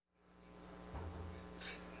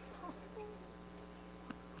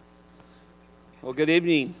Well, good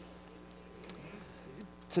evening.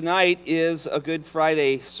 Tonight is a Good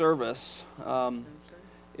Friday service.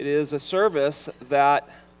 It is a service that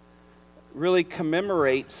really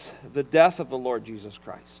commemorates the death of the Lord Jesus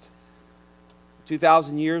Christ.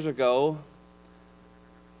 2,000 years ago,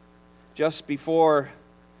 just before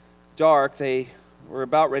dark, they were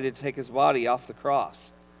about ready to take his body off the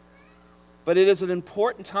cross. But it is an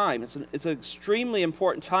important time. It's an extremely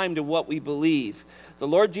important time to what we believe. The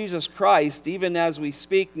Lord Jesus Christ, even as we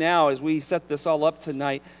speak now, as we set this all up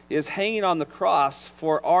tonight, is hanging on the cross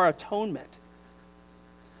for our atonement.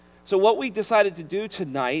 So what we decided to do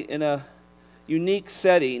tonight in a unique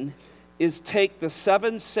setting is take the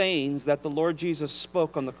 7 sayings that the Lord Jesus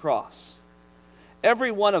spoke on the cross.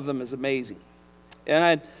 Every one of them is amazing.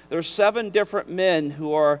 And there's 7 different men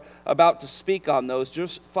who are about to speak on those,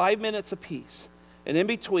 just 5 minutes apiece. And in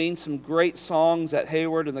between, some great songs that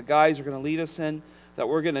Hayward and the guys are going to lead us in, that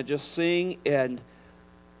we're going to just sing and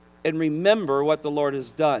remember what the Lord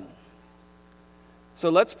has done. So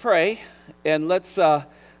let's pray and let's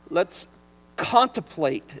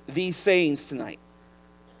contemplate these sayings tonight.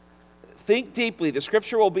 Think deeply. The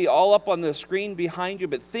scripture will be all up on the screen behind you,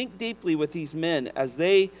 but think deeply with these men as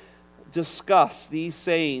they discuss these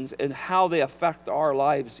sayings and how they affect our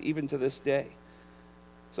lives even to this day.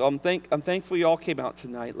 So I'm thankful you all came out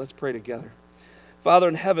tonight. Let's pray together. Father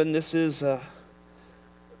in heaven, this is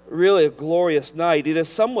really a glorious night. It is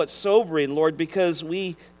somewhat sobering, Lord, because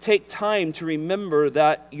we take time to remember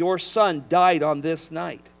that your Son died on this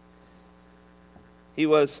night. He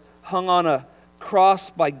was hung on a cross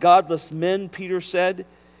by godless men, Peter said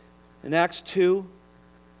in Acts 2.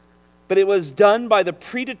 But it was done by the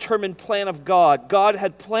predetermined plan of God. God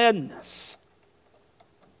had planned this.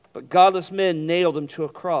 But godless men nailed him to a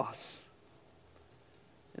cross.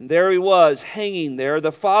 And there he was, hanging there,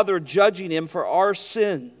 the Father judging him for our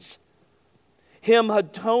sins, him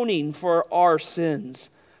atoning for our sins,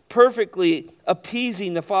 perfectly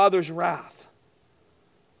appeasing the Father's wrath.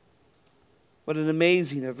 What an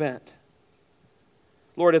amazing event.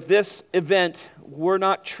 Lord, if this event were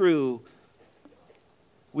not true,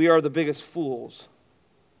 we are the biggest fools.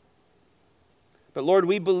 But Lord,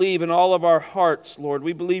 we believe in all of our hearts, Lord.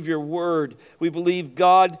 We believe your word. We believe,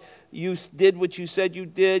 God, you did what you said you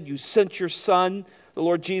did. You sent your Son. The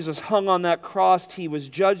Lord Jesus hung on that cross. He was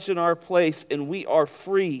judged in our place, and we are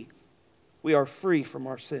free. We are free from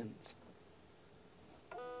our sins.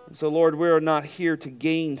 And so, Lord, we are not here to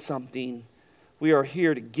gain something. We are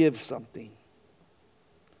here to give something.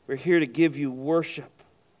 We're here to give you worship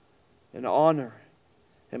and honor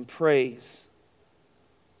and praise.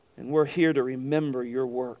 And we're here to remember your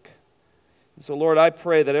work. And so, Lord, I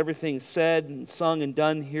pray that everything said and sung and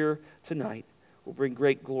done here tonight will bring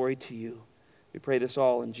great glory to you. We pray this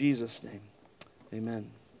all in Jesus' name. Amen.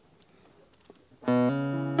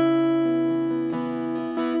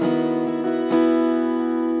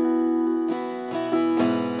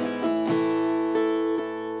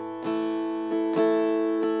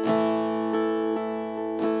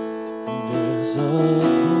 There's a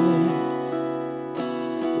place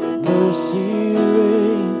where mercy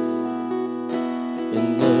reigns and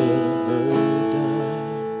never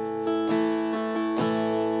dies.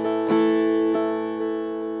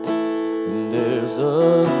 And there's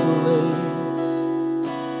a place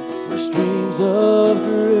where streams of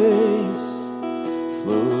grace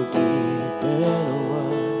flow deep and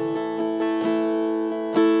wide,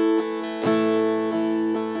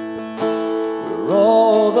 where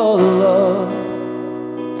all the love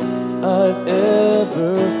I've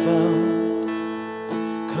ever found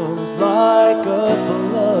comes like a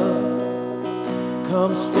flood,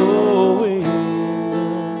 comes flowing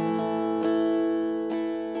down.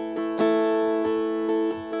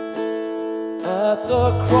 At the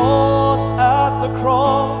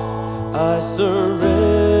cross, I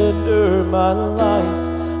surrender my life.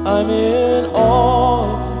 I'm in awe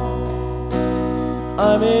of you.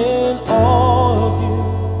 I'm in awe of you.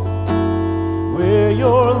 Where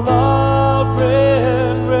your love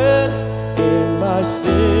ran red and my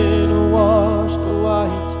sin washed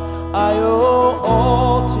white. I owe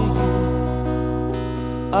all to you.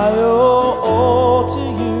 I owe all to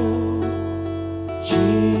you,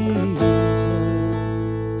 Jesus.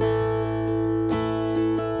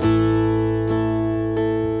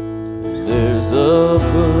 There's a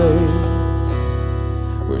place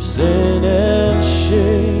where sin and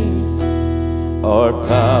shame are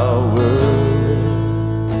powerless,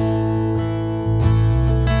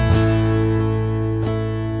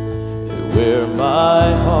 where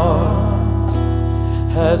my heart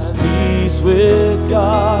has peace with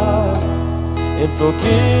God and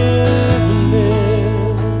forgiveness.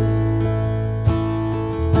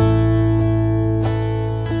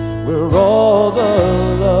 where all the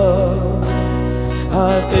love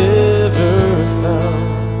I've ever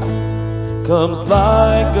found comes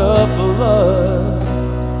like a flood,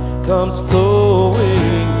 comes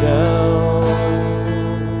flowing down.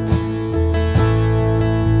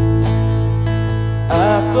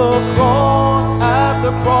 At the cross,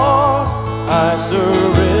 I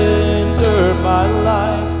surrender my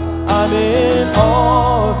life. I'm in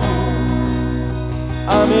awe of you.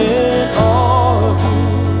 I'm in awe of you.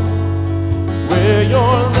 Where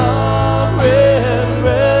your love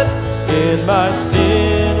red, in my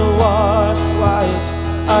sin washed white.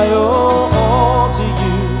 I owe all to you.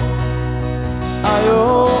 I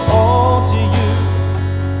owe all to you.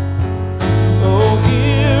 Oh,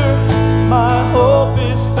 here my hope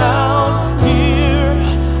is found, here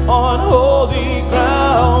on holy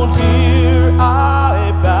ground. Here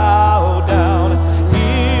I bow down,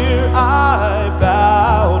 here I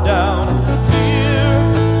bow down. Here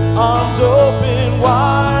arms open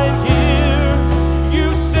wide, here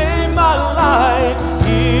you save my life.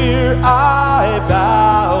 Here I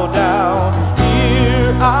bow down,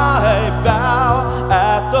 here I bow.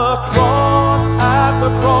 At the cross,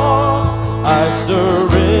 I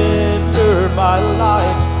surrender my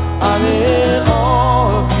life. I'm in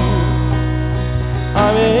awe of you.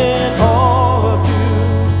 I'm in awe of you.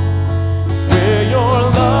 Where your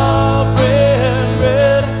love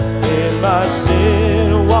red, in my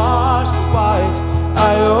sin washed white.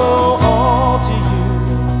 I owe all to you.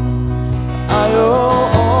 I owe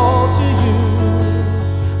all to you.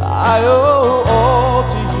 I owe all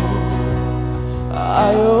to you.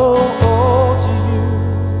 I owe all to you,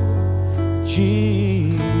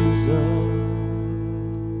 Jesus.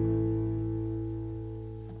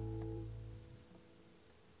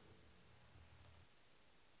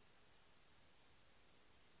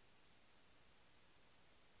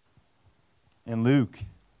 In Luke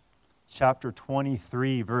chapter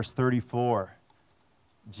 23, verse 34,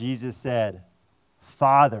 Jesus said,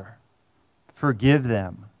 "Father, forgive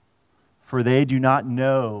them, for they do not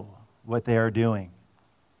know what they are doing."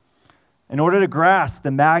 In order to grasp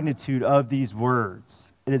the magnitude of these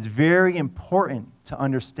words, it is very important to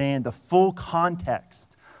understand the full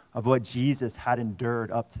context of what Jesus had endured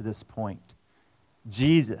up to this point.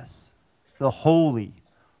 Jesus, the holy,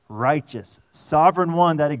 righteous, sovereign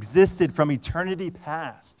one that existed from eternity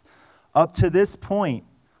past, up to this point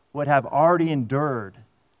would have already endured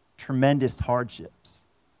tremendous hardships.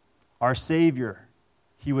 Our Savior,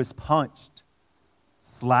 he was punched,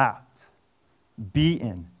 slapped,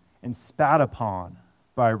 beaten, and spat upon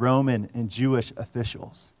by Roman and Jewish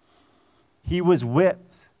officials. He was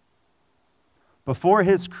whipped. Before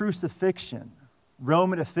his crucifixion,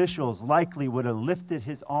 Roman officials likely would have lifted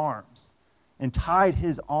his arms and tied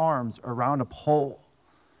his arms around a pole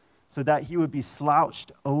so that he would be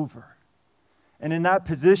slouched over. And in that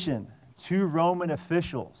position, 2 Roman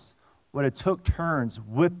officials would have took turns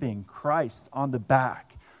whipping Christ on the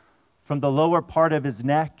back from the lower part of his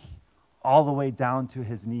neck all the way down to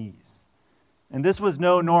his knees. And this was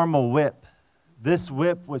no normal whip. This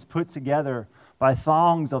whip was put together by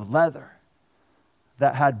thongs of leather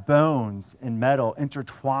that had bones and metal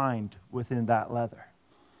intertwined within that leather.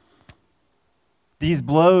 These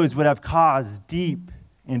blows would have caused deep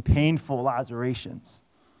and painful lacerations.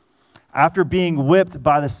 After being whipped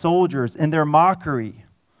by the soldiers in their mockery,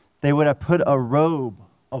 they would have put a robe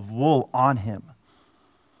of wool on him.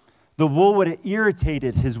 The wool would have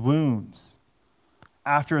irritated his wounds.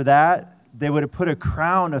 After that, they would have put a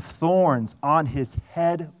crown of thorns on his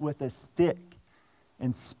head with a stick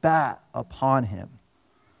and spat upon him.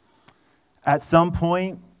 At some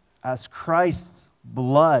point, as Christ's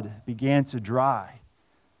blood began to dry,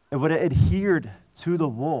 it would have adhered to the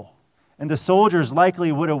wool. And the soldiers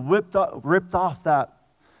likely would have ripped off that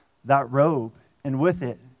robe, and with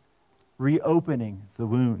it, reopening the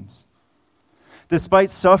wounds.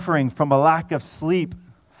 Despite suffering from a lack of sleep,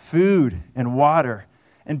 food, and water,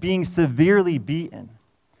 and being severely beaten,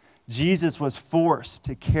 Jesus was forced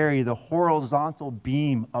to carry the horizontal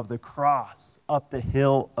beam of the cross up the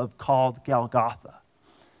hill called Golgotha.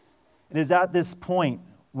 It is at this point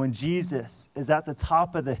when Jesus is at the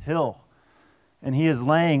top of the hill and he is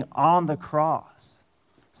laying on the cross.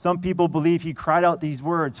 Some people believe he cried out these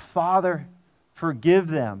words, "Father, forgive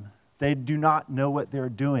them. They do not know what they're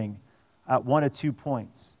doing," at 1 of 2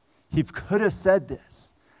 points. He could have said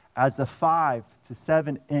this as the 5 to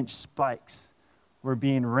 7 inch spikes were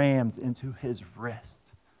being rammed into his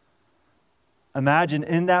wrist. Imagine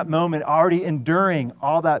in that moment, already enduring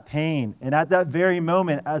all that pain, and at that very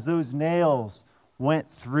moment, as those nails went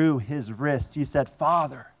through his wrist, he said,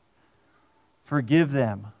 "Father, forgive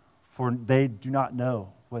them, for they do not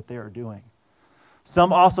know what they are doing.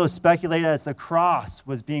 Some also speculate as the cross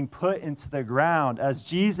was being put into the ground, as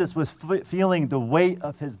Jesus was feeling the weight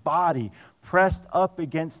of his body pressed up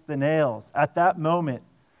against the nails. At that moment,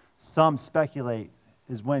 some speculate,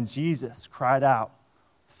 is when Jesus cried out,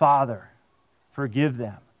 "Father, forgive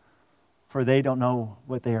them, for they don't know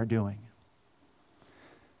what they are doing."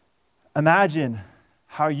 Imagine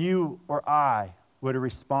how you or I would have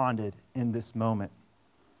responded in this moment.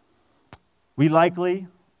 We likely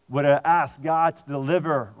would have asked God to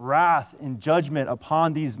deliver wrath and judgment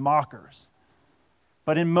upon these mockers.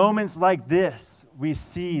 But in moments like this, we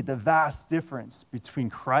see the vast difference between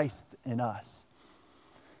Christ and us.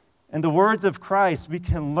 In the words of Christ, we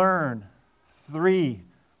can learn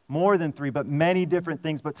more than three, but many different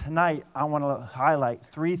things. But tonight, I want to highlight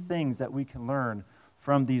 3 things that we can learn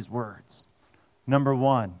from these words. Number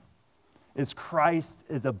 1 is Christ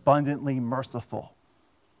is abundantly merciful.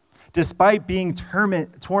 Despite being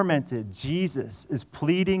tormented, Jesus is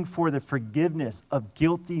pleading for the forgiveness of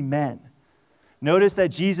guilty men. Notice that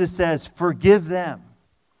Jesus says, "Forgive them."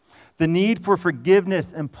 The need for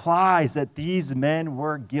forgiveness implies that these men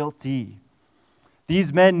were guilty.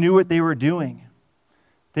 These men knew what they were doing.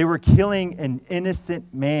 They were killing an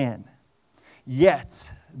innocent man.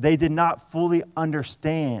 Yet, they did not fully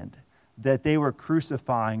understand that they were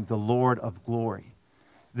crucifying the Lord of glory.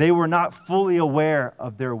 They were not fully aware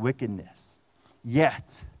of their wickedness.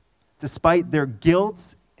 Yet, despite their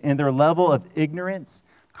guilt and their level of ignorance,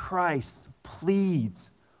 Christ pleads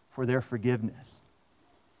for their forgiveness.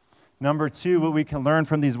 Number 2, what we can learn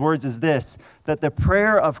from these words is this, that the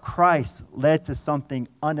prayer of Christ led to something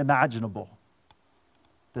unimaginable,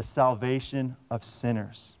 the salvation of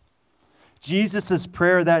sinners. Jesus'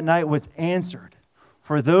 prayer that night was answered.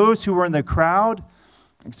 For those who were in the crowd,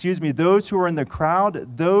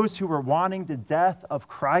 those who were wanting the death of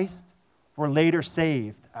Christ were later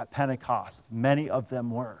saved at Pentecost. Many of them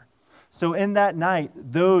were. So in that night,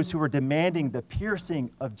 those who were demanding the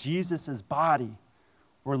piercing of Jesus' body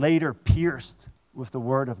were later pierced with the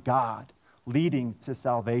word of God, leading to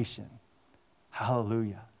salvation.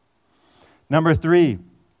 Hallelujah. Number 3,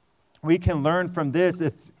 we can learn from this,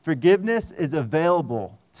 if forgiveness is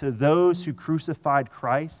available to those who crucified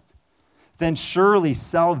Christ, then surely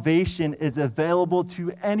salvation is available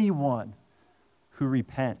to anyone who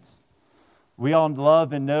repents. We all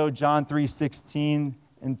love and know John 3:16.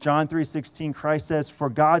 In John 3:16, Christ says, "For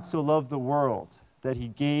God so loved the world that he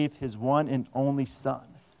gave his one and only Son,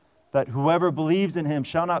 that whoever believes in him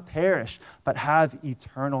shall not perish, but have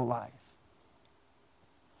eternal life."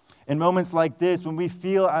 In moments like this, when we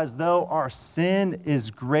feel as though our sin is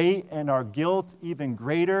great and our guilt even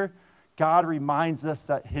greater, God reminds us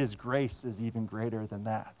that his grace is even greater than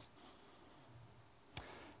that.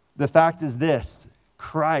 The fact is this,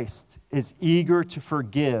 Christ is eager to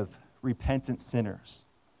forgive repentant sinners.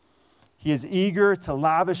 He is eager to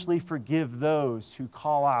lavishly forgive those who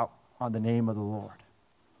call out on the name of the Lord.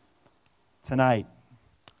 Tonight,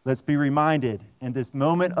 let's be reminded in this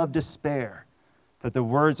moment of despair that the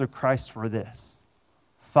words of Christ were this,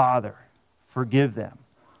 "Father, forgive them,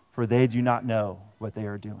 for they do not know what they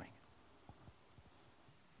are doing."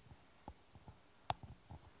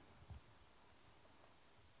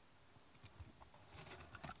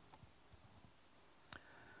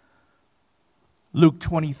 Luke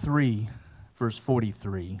 23, verse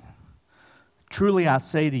 43. "Truly I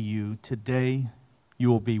say to you, today you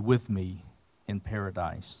will be with me in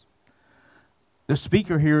paradise." The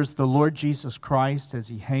speaker here is the Lord Jesus Christ as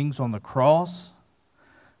he hangs on the cross.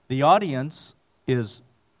 The audience is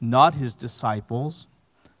not his disciples,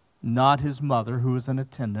 not his mother who is in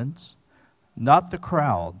attendance, not the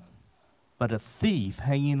crowd, but a thief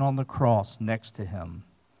hanging on the cross next to him.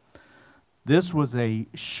 This was a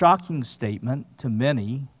shocking statement to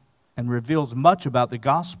many and reveals much about the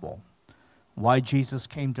gospel, why Jesus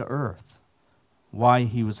came to earth, why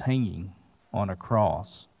he was hanging on a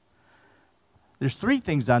cross. There's 3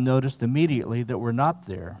 things I noticed immediately that were not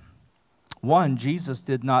there. 1, Jesus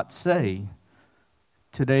did not say,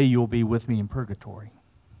 "Today you'll be with me in purgatory."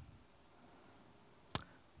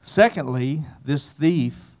 Secondly, this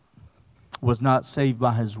thief was not saved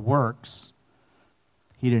by his works.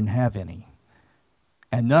 He didn't have any.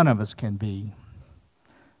 And none of us can be.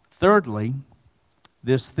 Thirdly,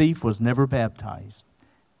 this thief was never baptized,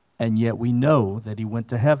 and yet we know that he went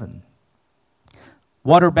to heaven.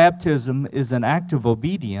 Water baptism is an act of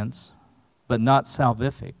obedience, but not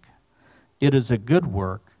salvific. It is a good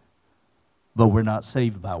work, but we're not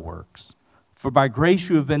saved by works. For by grace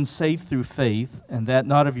you have been saved through faith, and that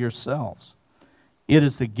not of yourselves. It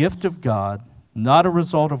is the gift of God, not a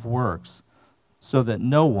result of works, so that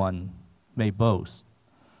no one may boast.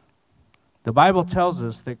 The Bible tells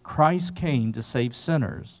us that Christ came to save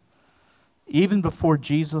sinners. Even before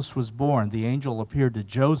Jesus was born, the angel appeared to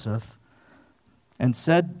Joseph and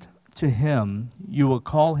said to him, "You will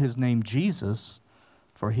call his name Jesus,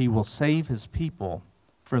 for he will save his people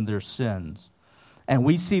from their sins." And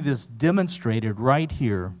we see this demonstrated right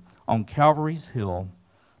here on Calvary's Hill,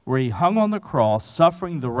 where he hung on the cross,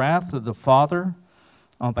 suffering the wrath of the Father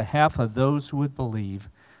on behalf of those who would believe,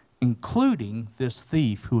 including this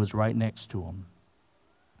thief who was right next to him.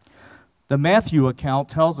 The Matthew account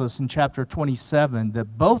tells us in chapter 27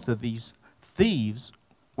 that both of these thieves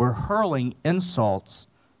were hurling insults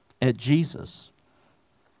at Jesus.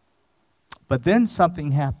 But then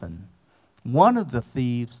something happened. One of the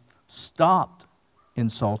thieves stopped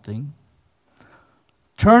insulting,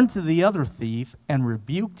 turned to the other thief and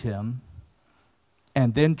rebuked him,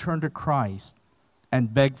 and then turned to Christ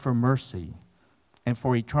and begged for mercy and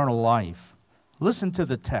for eternal life. Listen to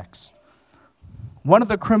the text. One of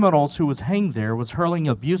the criminals who was hanged there was hurling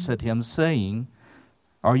abuse at him, saying,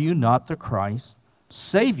 "Are you not the Christ?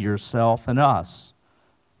 Save yourself and us."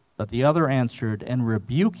 But the other answered and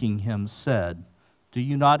rebuking him said, "Do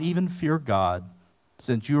you not even fear God,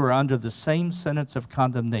 since you are under the same sentence of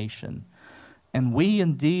condemnation? And we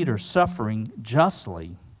indeed are suffering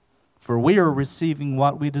justly, for we are receiving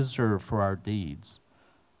what we deserve for our deeds.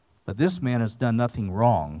 But this man has done nothing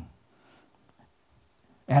wrong."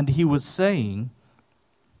 And he was saying,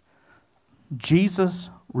 "Jesus,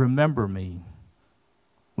 remember me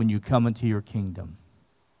when you come into your kingdom."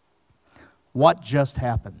 What just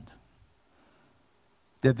happened?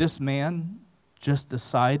 Did this man just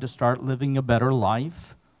decide to start living a better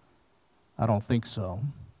life? I don't think so.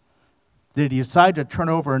 Did he decide to turn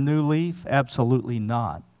over a new leaf? Absolutely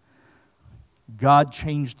not. God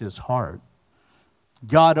changed his heart.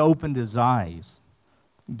 God opened his eyes.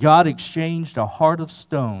 God exchanged a heart of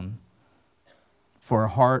stone for a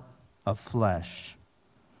heart of flesh.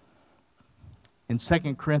 In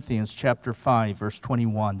 2 Corinthians chapter 5, verse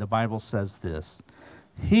 21, the Bible says this,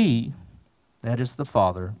 "He," that is the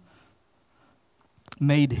Father,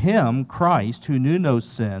 "made him, Christ, who knew no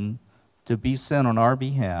sin, to be sin on our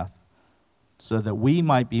behalf, so that we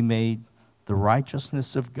might be made the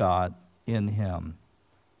righteousness of God in him."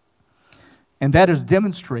 And that is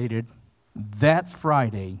demonstrated that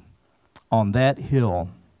Friday on that hill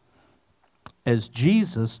as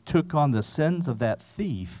Jesus took on the sins of that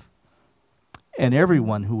thief and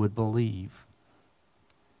everyone who would believe.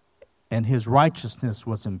 And his righteousness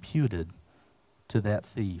was imputed to that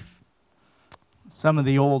thief. Some of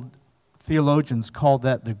the old theologians called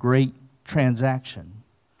that the great transaction.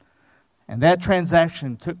 And that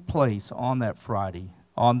transaction took place on that Friday,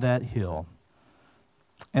 on that hill.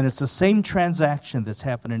 And it's the same transaction that's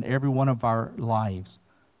happened in every one of our lives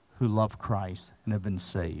who love Christ and have been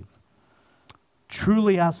saved.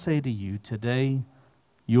 Truly I say to you, today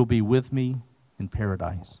you'll be with me in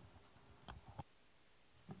paradise.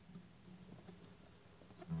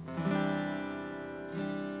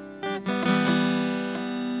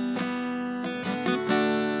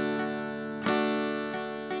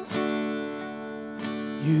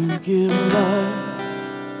 You give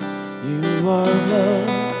life, you are love,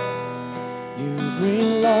 you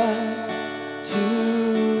bring light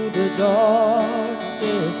to the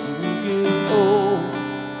darkness, you give hope,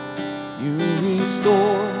 you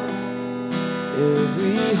restore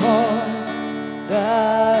every heart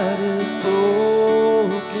that is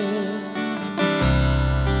broken.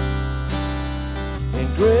 And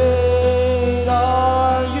great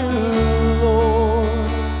are you, Lord.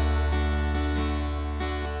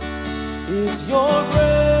 It's your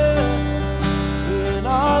breath in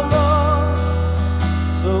our lungs,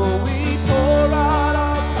 so we pour out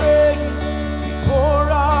our praise. We pour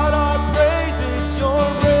out our praise. It's your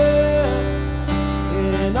breath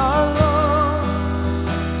in our lungs,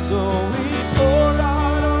 so we pour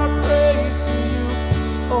out our praise to you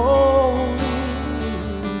only.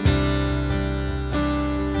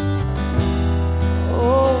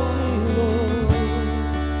 Only, Lord.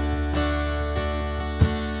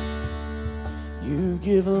 You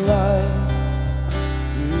give life,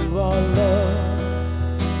 you are love,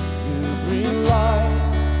 you bring light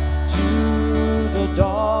to the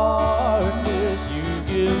darkness, you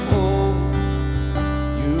give hope,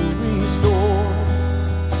 you restore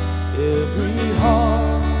every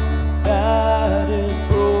heart that is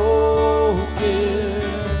broken.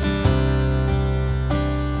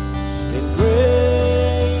 And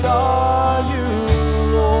great are you,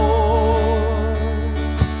 Lord.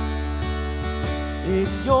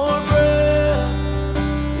 It's your breath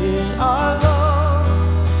in our lungs,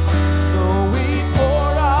 so we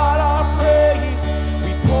pour out our praise.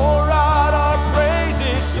 We pour out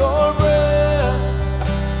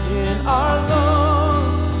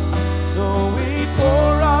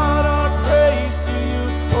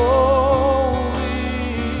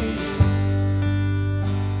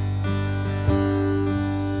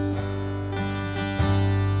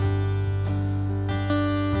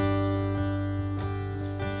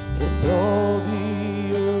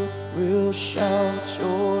will shout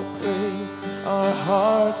your praise. Our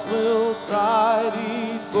hearts will cry,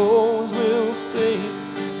 these bones will sing.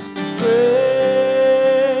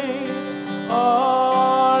 Great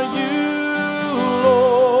are you,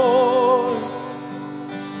 Lord.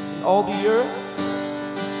 And all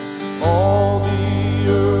the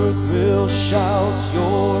earth will shout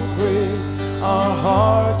your praise. Our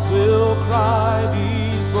hearts will cry,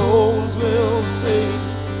 these bones will sing.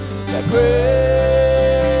 That great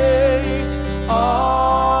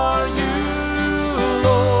are you,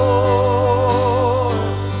 Lord.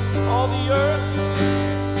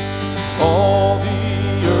 All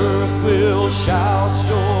the earth will shout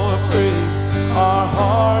your praise. Our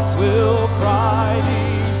hearts will cry,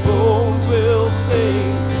 these bones will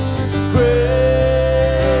sing.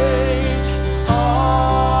 Great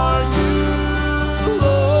are you,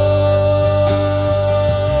 Lord.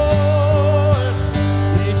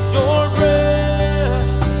 It's your breath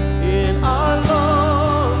in our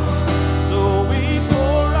lungs, so we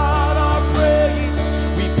pour out our praise.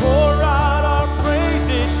 We pour out our praise.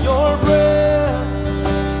 It's your breath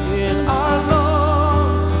in our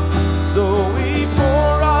lungs, so we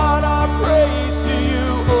pour out our praise to you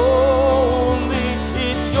only.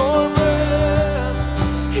 It's your breath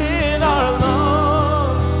in our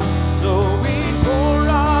lungs, so we pour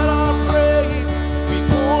out our praise. We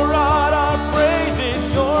pour out our praise.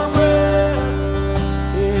 It's your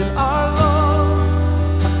breath in our lungs,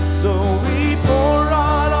 so we pour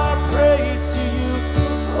out our praise to you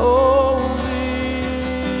only.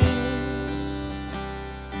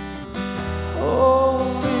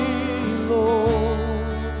 Holy Lord.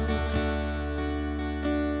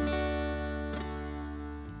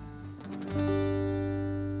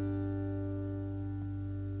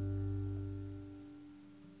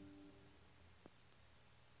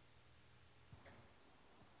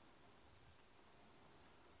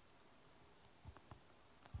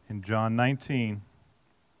 In John 19,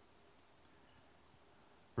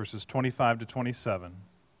 verses 25 to 27.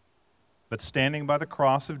 But standing by the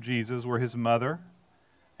cross of Jesus were his mother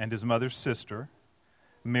and his mother's sister,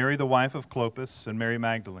 Mary the wife of Clopas, and Mary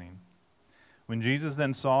Magdalene. When Jesus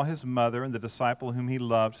then saw his mother and the disciple whom he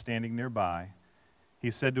loved standing nearby,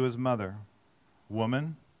 he said to his mother,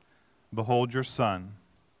 "Woman, behold your son."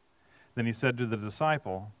 Then he said to the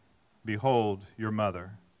disciple, "Behold your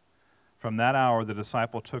mother." From that hour the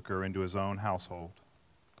disciple took her into his own household.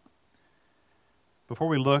 Before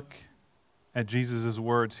we look at Jesus'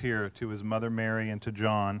 words here to his mother Mary and to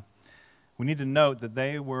John, we need to note that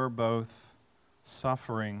they were both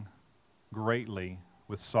suffering greatly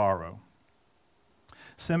with sorrow.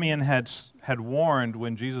 Simeon had warned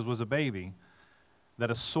when Jesus was a baby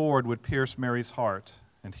that a sword would pierce Mary's heart,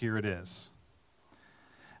 and here it is.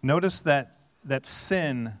 Notice that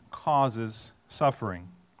sin causes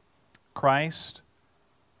suffering. Christ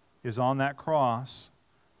is on that cross,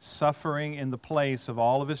 suffering in the place of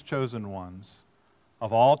all of his chosen ones,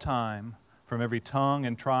 of all time, from every tongue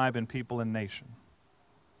and tribe and people and nation,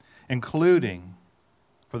 including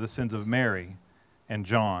for the sins of Mary and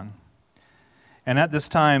John. And at this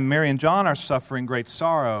time, Mary and John are suffering great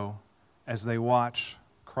sorrow as they watch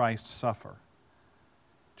Christ suffer.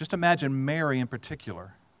 Just imagine Mary in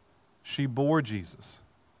particular. She bore Jesus.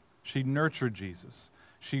 She nurtured Jesus.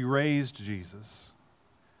 She raised Jesus.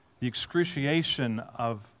 The excruciation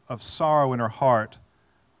of sorrow in her heart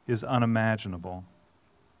is unimaginable.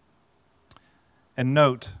 And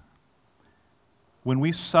note, when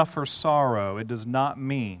we suffer sorrow, it does not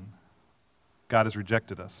mean God has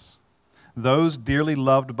rejected us. Those dearly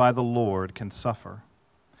loved by the Lord can suffer.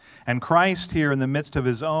 And Christ here, in the midst of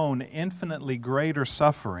his own infinitely greater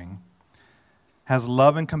suffering, has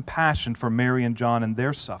love and compassion for Mary and John in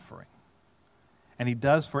their suffering. And he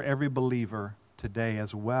does for every believer today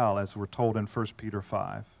as well, as we're told in 1 Peter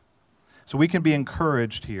 5. So we can be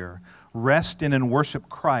encouraged here. Rest in and worship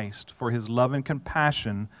Christ for his love and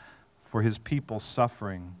compassion for his people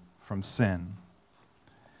suffering from sin.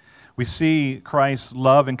 We see Christ's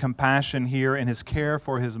love and compassion here in his care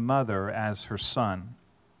for his mother as her son.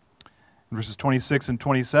 In verses 26 and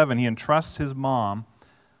 27, he entrusts his mom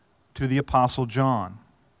to the Apostle John.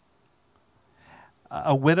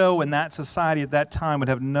 A widow in that society at that time would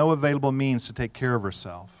have no available means to take care of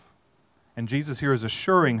herself. And Jesus here is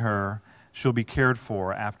assuring her she'll be cared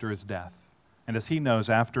for after his death, and as he knows,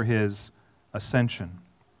 after his ascension.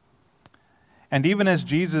 And even as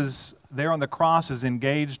Jesus there on the cross is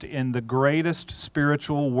engaged in the greatest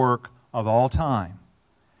spiritual work of all time,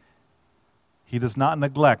 he does not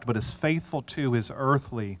neglect, but is faithful to his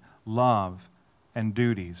earthly love and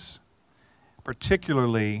duties,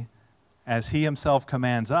 particularly as he himself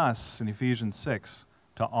commands us in Ephesians 6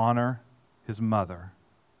 to honor his mother.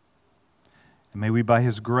 And may we, by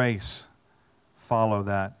his grace, follow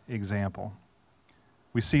that example.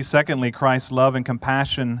 We see, secondly, Christ's love and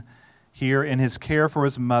compassion here in his care for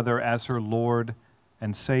his mother as her Lord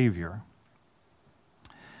and Savior.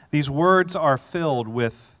 These words are filled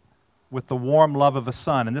with the warm love of a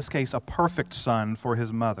son, in this case, a perfect son for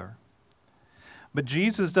his mother. But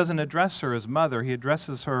Jesus doesn't address her as mother, he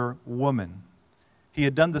addresses her woman. He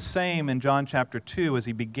had done the same in John chapter 2 as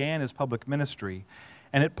he began his public ministry,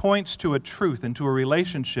 and it points to a truth and to a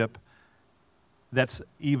relationship that's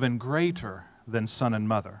even greater than son and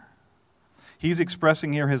mother. He's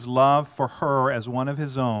expressing here his love for her as one of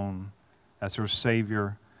his own, as her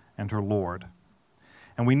Savior and her Lord.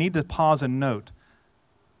 And we need to pause and note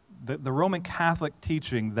that the Roman Catholic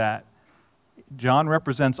teaching that John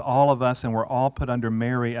represents all of us and we're all put under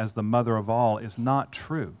Mary as the mother of all is not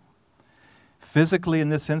true. Physically, in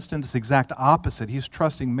this instance, it's the exact opposite. He's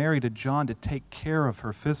trusting Mary to John to take care of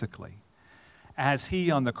her physically, as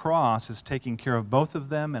he on the cross is taking care of both of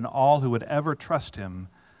them and all who would ever trust him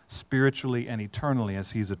spiritually and eternally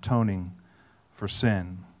as he's atoning for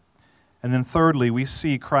sin. And then thirdly, we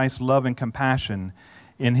see Christ's love and compassion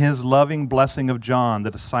in his loving blessing of John,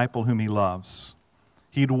 the disciple whom he loves.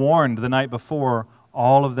 He'd warned the night before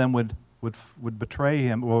all of them would betray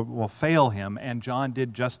him or will fail him, and John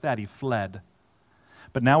did just that. He fled.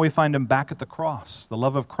 But now we find him back at the cross. The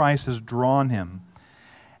love of Christ has drawn him.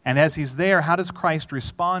 And as he's there, how does Christ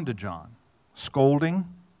respond to John?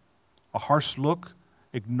 Scolding? A harsh look?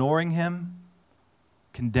 Ignoring him?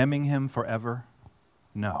 Condemning him forever?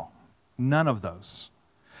 No, none of those.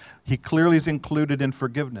 He clearly is included in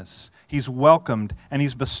forgiveness. He's welcomed, and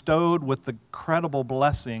he's bestowed with the credible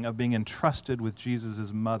blessing of being entrusted with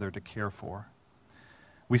Jesus' mother to care for.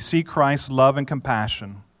 We see Christ's love and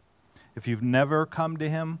compassion. If you've never come to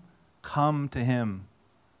him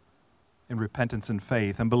in repentance and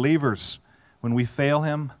faith. And believers, when we fail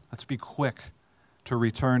him, let's be quick to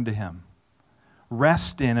return to him.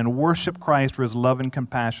 Rest in and worship Christ for his love and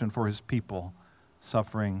compassion for his people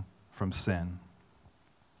suffering from sin.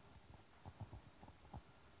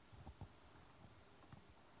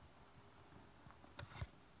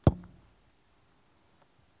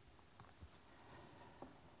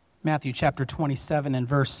 Matthew chapter 27 and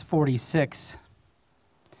verse 46.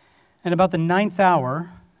 And about the 9th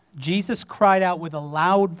hour, Jesus cried out with a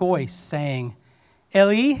loud voice, saying,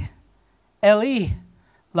 Eli, Eli,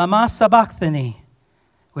 lama sabachthani,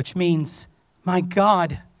 which means, my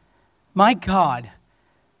God,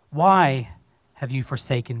 why have you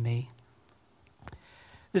forsaken me?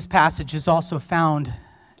 This passage is also found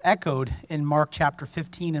echoed in Mark chapter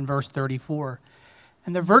 15 and verse 34.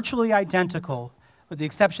 And they're virtually identical, with the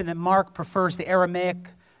exception that Mark prefers the Aramaic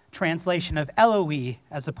translation of Eloi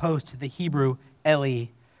as opposed to the Hebrew Eli.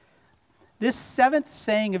 This seventh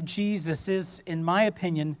saying of Jesus is, in my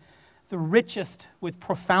opinion, the richest with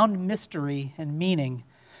profound mystery and meaning.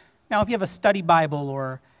 Now, if you have a study Bible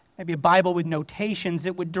or maybe a Bible with notations,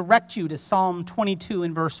 it would direct you to Psalm 22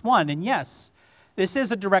 and verse 1. And yes, this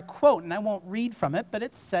is a direct quote, and I won't read from it, but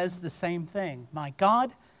it says the same thing. My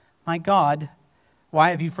God, why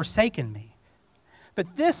have you forsaken me?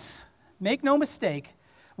 But this, make no mistake,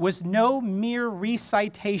 was no mere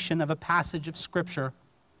recitation of a passage of Scripture.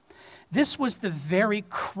 This was the very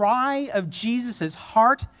cry of Jesus'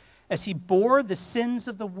 heart as he bore the sins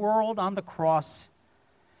of the world on the cross.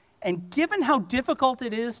 And given how difficult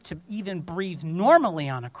it is to even breathe normally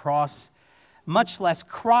on a cross, much less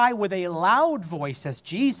cry with a loud voice as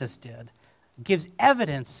Jesus did, gives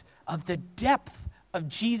evidence of the depth of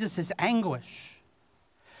Jesus' anguish.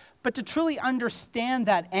 But to truly understand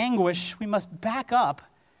that anguish, we must back up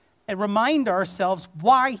and remind ourselves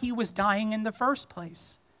why he was dying in the first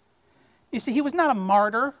place. You see, he was not a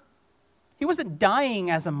martyr. He wasn't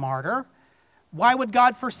dying as a martyr. Why would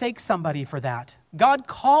God forsake somebody for that? God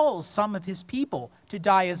calls some of his people to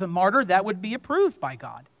die as a martyr. That would be approved by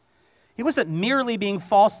God. He wasn't merely being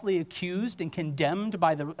falsely accused and condemned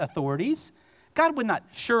by the authorities. God would not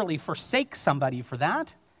surely forsake somebody for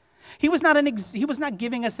that. He was not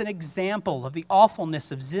giving us an example of the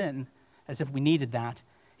awfulness of sin, as if we needed that.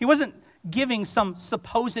 He wasn't giving some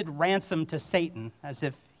supposed ransom to Satan, as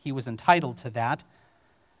if he was entitled to that.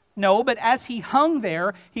 No, but as he hung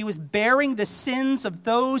there, he was bearing the sins of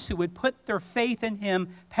those who would put their faith in him,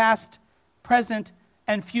 past, present,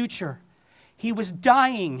 and future. He was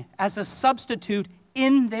dying as a substitute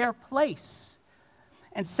in their place.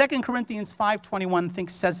 And 2 Corinthians 5:21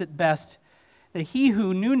 says it best, that he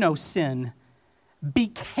who knew no sin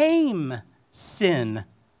became sin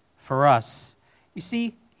for us. You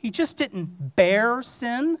see, he just didn't bear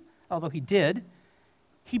sin, although he did.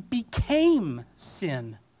 He became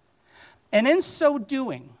sin. And in so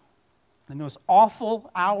doing, in those awful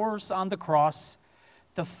hours on the cross,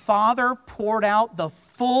 the Father poured out the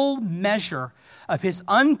full measure of his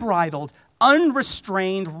unbridled,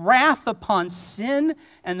 unrestrained wrath upon sin,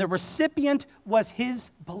 and the recipient was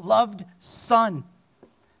his beloved Son.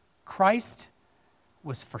 Christ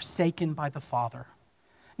was forsaken by the Father.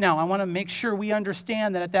 Now, I want to make sure we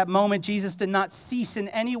understand that at that moment, Jesus did not cease in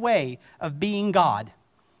any way of being God.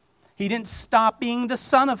 He didn't stop being the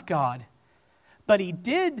Son of God. But he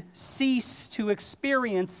did cease to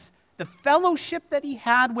experience the fellowship that he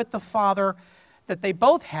had with the Father, that they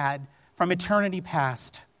both had from eternity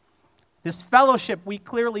past. This fellowship we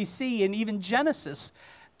clearly see in even Genesis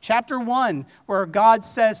chapter 1, where God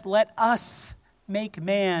says, "Let us make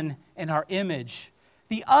man in our image."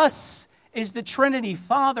 The us is the Trinity,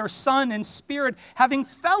 Father, Son, and Spirit, having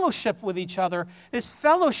fellowship with each other. This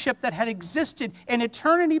fellowship that had existed in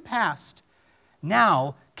eternity past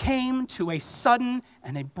now came to a sudden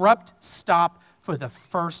and abrupt stop for the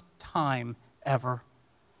first time ever.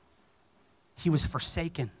 He was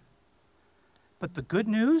forsaken. But the good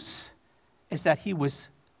news is that he was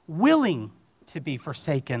willing to be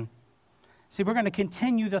forsaken. See, we're going to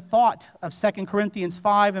continue the thought of 2 Corinthians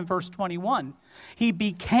 5 and verse 21. He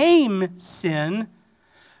became sin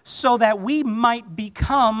so that we might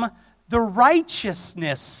become the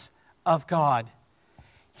righteousness of God.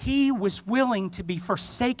 He was willing to be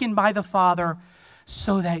forsaken by the Father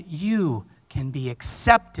so that you can be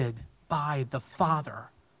accepted by the Father.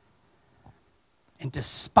 And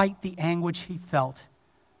despite the anguish he felt,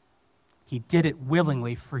 he did it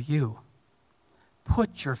willingly for you.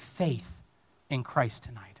 Put your faith in Christ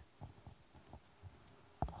tonight.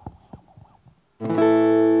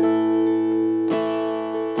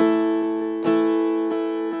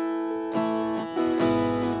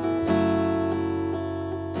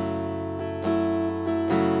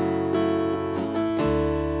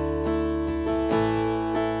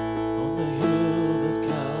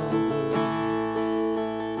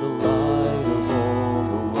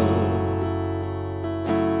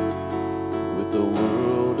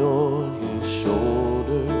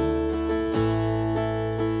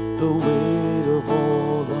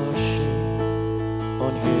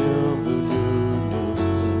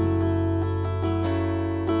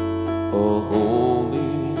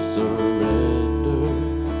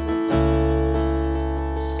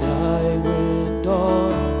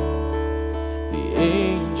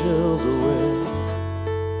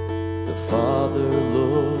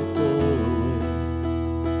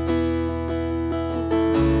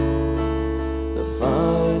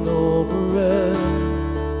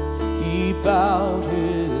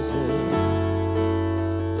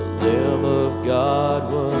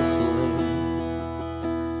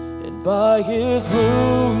 By his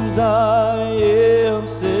wounds I am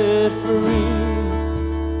set free,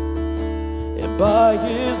 and by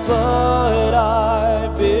his blood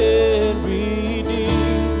I've been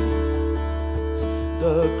redeemed.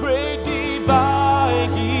 The great divide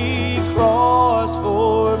he crossed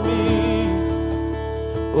for me.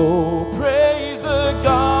 Oh, praise the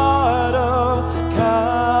God of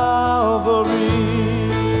Calvary.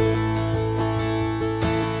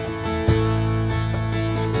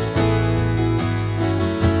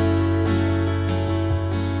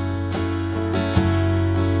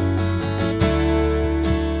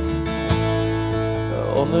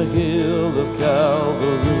 On the hill of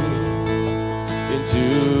Calvary,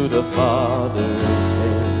 into the Father's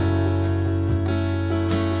hands,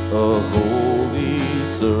 a holy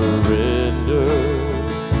surrender,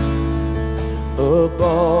 a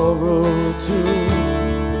borrowed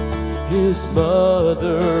tomb, his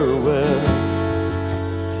mother wept,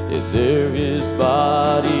 and there his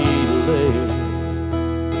body lay.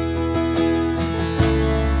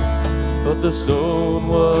 But the stone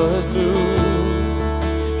was moved.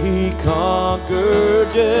 He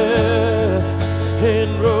conquered death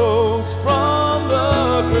and rose from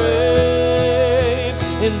the grave,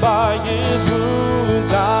 and by his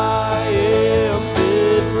wounds I am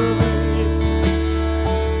set free.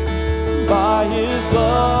 By his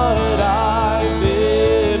blood I've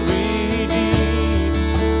been redeemed.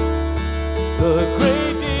 The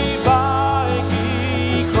great divide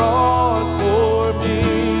he crossed for me.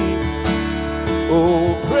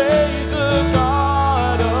 Oh, praise the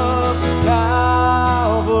God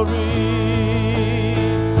Calvary.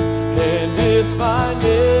 And if I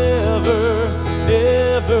never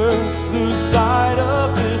lose sight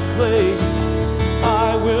of this place,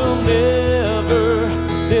 I will never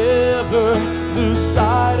lose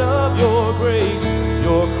sight of your grace.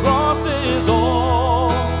 Your cross is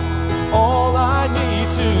all I need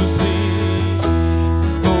to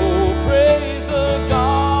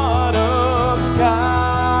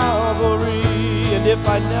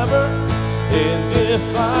I never, and if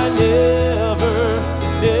I never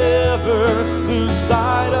lose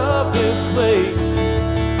sight of this place,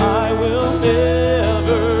 I will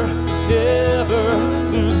never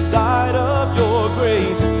lose sight of your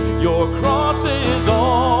grace. Your cross is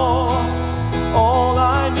all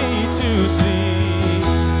I need to see.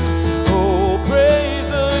 Oh, praise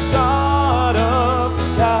the God of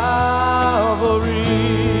Calvary.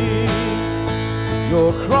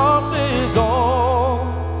 Your cross is all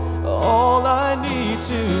I need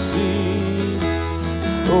to see.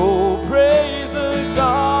 Oh, praise the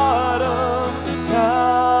God of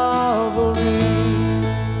Calvary.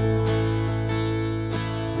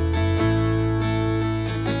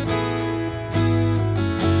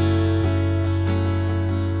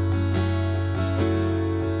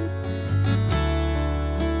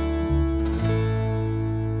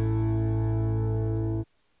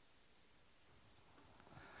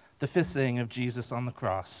 The fifth saying of Jesus on the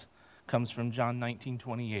cross comes from John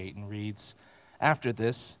 19:28 and reads, "After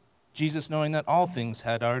this, Jesus, knowing that all things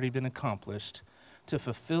had already been accomplished, to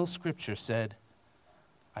fulfill Scripture, said,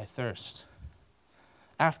 I thirst."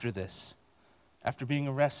 After this, after being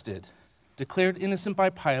arrested, declared innocent by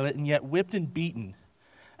Pilate, and yet whipped and beaten,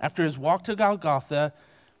 after his walk to Golgotha,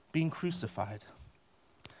 being crucified,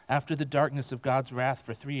 after the darkness of God's wrath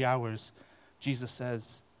for 3 hours, Jesus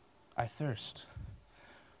says, I thirst.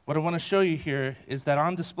 What I want to show you here is that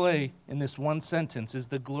on display in this one sentence is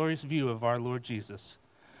the glorious view of our Lord Jesus.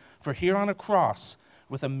 For here on a cross,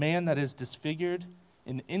 with a man that is disfigured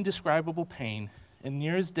in indescribable pain and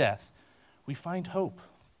near his death, we find hope,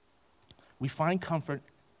 we find comfort,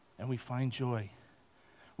 and we find joy.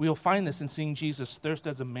 We will find this in seeing Jesus thirst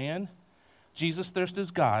as a man, Jesus thirst as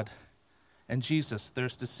God, and Jesus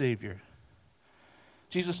thirst as Savior.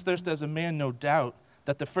 Jesus thirst as a man, no doubt,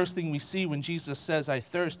 that the first thing we see when Jesus says, I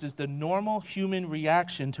thirst, is the normal human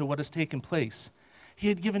reaction to what has taken place. He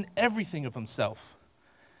had given everything of himself,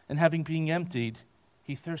 and having been emptied,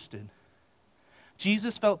 he thirsted.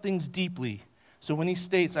 Jesus felt things deeply, so when he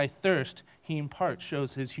states, I thirst, he in part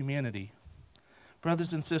shows his humanity.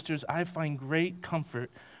 Brothers and sisters, I find great comfort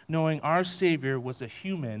knowing our Savior was a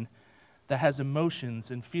human that has emotions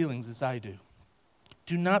and feelings as I do.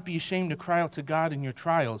 Do not be ashamed to cry out to God in your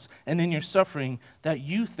trials and in your suffering that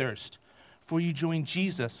you thirst, for you join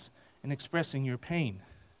Jesus in expressing your pain.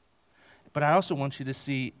 But I also want you to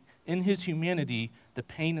see in his humanity the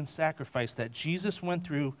pain and sacrifice that Jesus went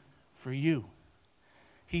through for you.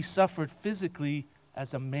 He suffered physically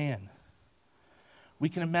as a man. We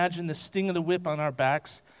can imagine the sting of the whip on our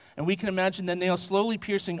backs, and we can imagine the nail slowly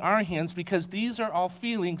piercing our hands, because these are all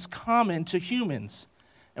feelings common to humans.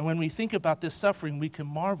 And when we think about this suffering, we can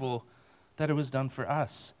marvel that it was done for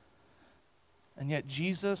us. And yet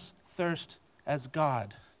Jesus thirst as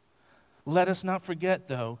God. Let us not forget,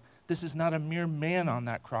 though, this is not a mere man on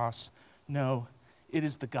that cross. No, it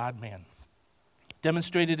is the God-man.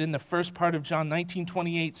 Demonstrated in the first part of John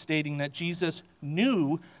 19:28, stating that Jesus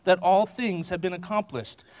knew that all things had been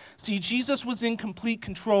accomplished. See, Jesus was in complete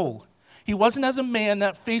control. He wasn't as a man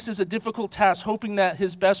that faces a difficult task hoping that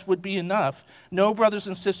his best would be enough. No, brothers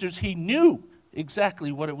and sisters, he knew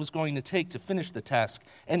exactly what it was going to take to finish the task.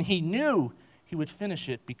 And he knew he would finish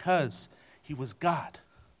it because he was God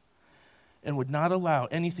and would not allow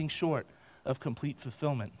anything short of complete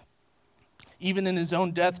fulfillment. Even in his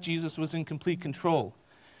own death, Jesus was in complete control.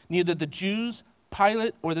 Neither the Jews,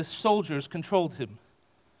 Pilate, or the soldiers controlled him.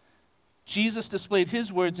 Jesus displayed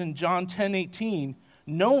his words in John 10:18,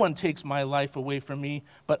 no one takes my life away from me,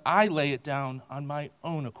 but I lay it down on my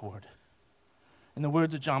own accord. In the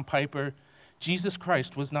words of John Piper, Jesus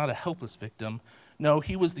Christ was not a helpless victim. No,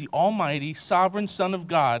 he was the almighty, sovereign Son of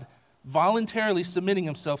God, voluntarily submitting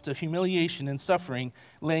himself to humiliation and suffering,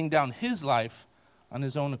 laying down his life on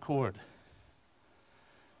his own accord.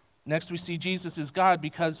 Next, we see Jesus is God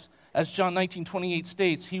because, as John 19:28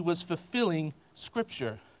 states, he was fulfilling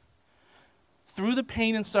Scripture. Through the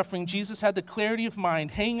pain and suffering, Jesus had the clarity of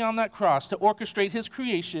mind hanging on that cross to orchestrate his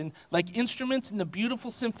creation like instruments in the beautiful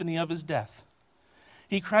symphony of his death.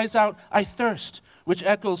 He cries out, I thirst, which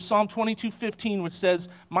echoes Psalm 22:15, which says,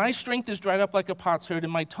 my strength is dried up like a potsherd,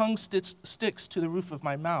 and my tongue sticks to the roof of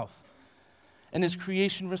my mouth. And his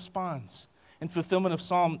creation responds in fulfillment of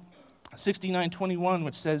Psalm 69:21,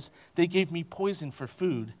 which says, they gave me poison for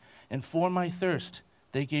food, and for my thirst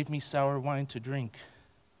they gave me sour wine to drink.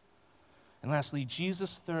 And lastly,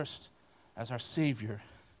 Jesus thirst as our Savior.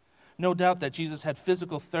 No doubt that Jesus had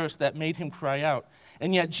physical thirst that made him cry out,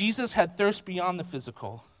 and yet Jesus had thirst beyond the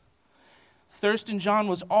physical. Thirst in John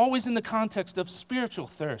was always in the context of spiritual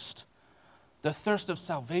thirst, the thirst of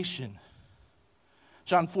salvation.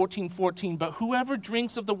 John 14:14, but whoever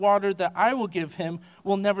drinks of the water that I will give him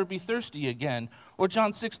will never be thirsty again. Or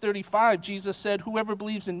John 6:35, Jesus said, whoever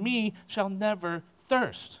believes in me shall never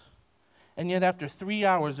thirst. And yet after 3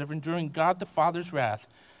 hours of enduring God the Father's wrath,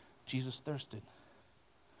 Jesus thirsted.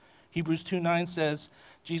 Hebrews 2:9 says,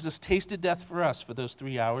 Jesus tasted death for us for those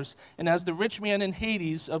 3 hours. And as the rich man in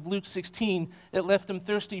Hades of Luke 16, it left him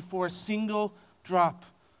thirsty for a single drop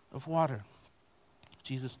of water.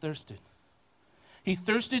 Jesus thirsted. He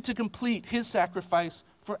thirsted to complete his sacrifice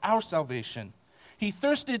for our salvation. He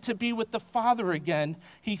thirsted to be with the Father again.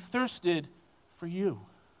 He thirsted for you.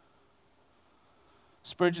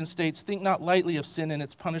 Spurgeon states, think not lightly of sin and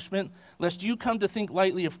its punishment, lest you come to think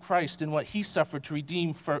lightly of Christ and what he suffered to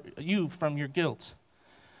redeem for you from your guilt.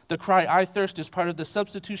 The cry, I thirst, is part of the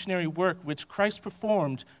substitutionary work which Christ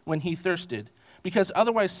performed when he thirsted, because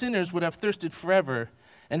otherwise sinners would have thirsted forever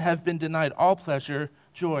and have been denied all pleasure,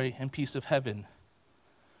 joy, and peace of heaven.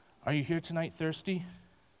 Are you here tonight thirsty?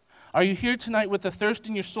 Are you here tonight with a thirst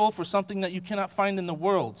in your soul for something that you cannot find in the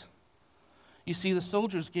world? You see, the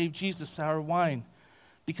soldiers gave Jesus sour wine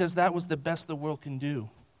because that was the best the world can do.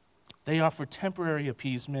 They offer temporary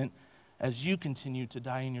appeasement as you continue to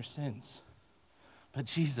die in your sins. But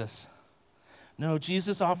Jesus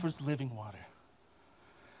offers living water.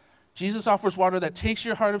 Jesus offers water that takes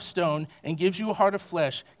your heart of stone and gives you a heart of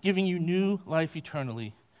flesh, giving you new life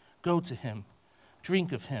eternally. Go to him.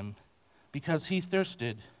 Drink of him. Because he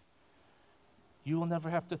thirsted, you will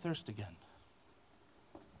never have to thirst again.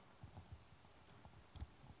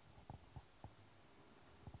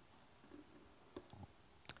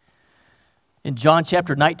 In John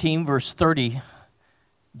chapter 19, verse 30,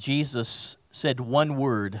 Jesus said one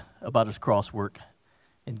word about his cross work.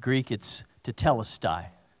 In Greek, it's tetelestai.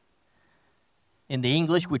 In the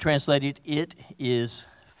English, we translate it is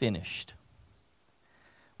finished.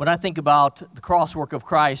 When I think about the cross work of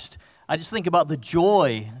Christ, I just think about the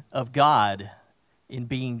joy of God in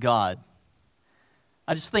being God.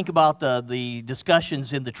 I just think about the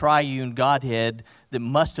discussions in the triune Godhead that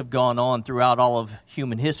must have gone on throughout all of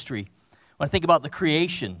human history. When I think about the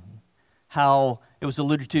creation, how it was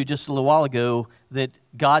alluded to just a little while ago that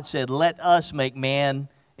God said, let us make man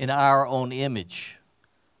in our own image.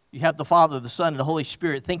 You have the Father, the Son, and the Holy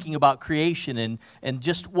Spirit thinking about creation and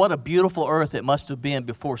just what a beautiful earth it must have been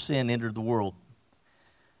before sin entered the world.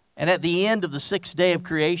 And at the end of the sixth day of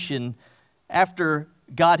creation, after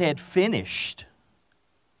God had finished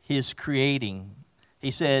his creating, he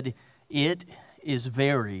said, it is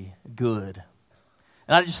very good.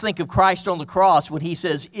 And I just think of Christ on the cross when he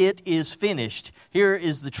says, it is finished. Here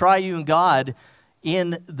is the triune God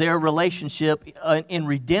in their relationship in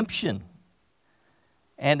redemption.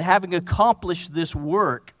 And having accomplished this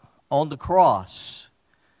work on the cross,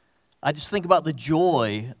 I just think about the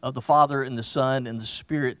joy of the Father and the Son and the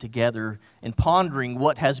Spirit together in pondering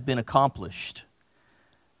what has been accomplished.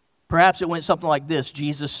 Perhaps it went something like this,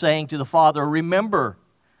 Jesus saying to the Father, remember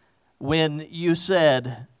when you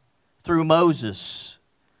said through Moses,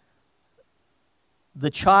 the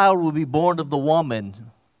child will be born of the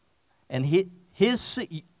woman, and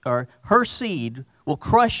her seed will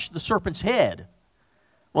crush the serpent's head.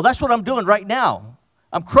 Well, that's what I'm doing right now.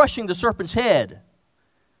 I'm crushing the serpent's head.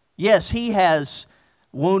 Yes, he has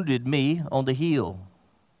wounded me on the heel,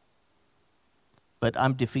 but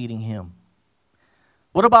I'm defeating him.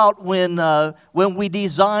 What about when we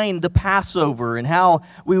designed the Passover and how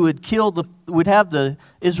we'd have the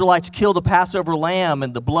Israelites kill the Passover lamb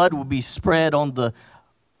and the blood would be spread on the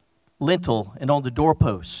lintel and on the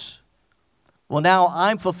doorposts? Well, now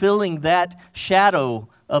I'm fulfilling that shadow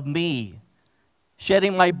of me,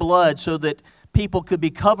 shedding my blood so that people could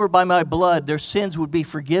be covered by my blood, their sins would be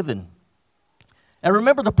forgiven. And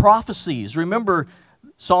remember the prophecies. Remember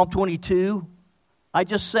Psalm 22. I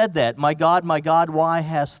just said that, my God, why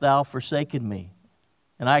hast thou forsaken me?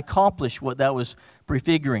 And I accomplished what that was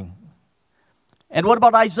prefiguring. And what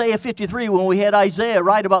about Isaiah 53 when we had Isaiah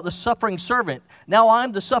write about the suffering servant? Now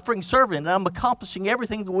I'm the suffering servant and I'm accomplishing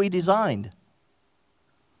everything that we designed.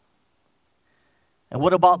 And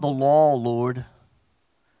what about the law, Lord?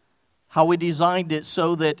 How we designed it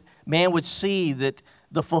so that man would see that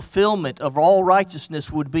the fulfillment of all righteousness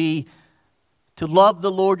would be to love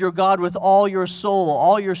the Lord your God with all your soul,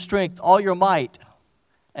 all your strength, all your might,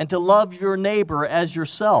 and to love your neighbor as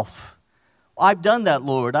yourself. I've done that,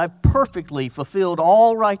 Lord. I've perfectly fulfilled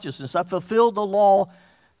all righteousness. I've fulfilled the law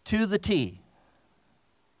to the T.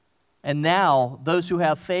 And now, those who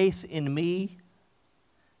have faith in me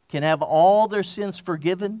can have all their sins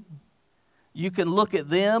forgiven. You can look at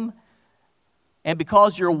them, and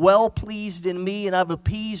because you're well pleased in me and I've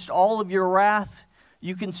appeased all of your wrath,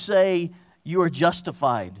 you can say, you are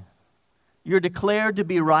justified. You're declared to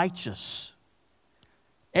be righteous.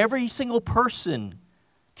 Every single person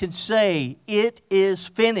can say, it is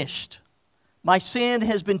finished. My sin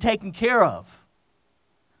has been taken care of.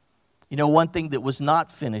 You know, one thing that was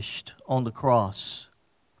not finished on the cross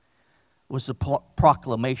was the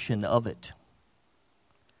proclamation of it.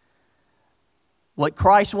 What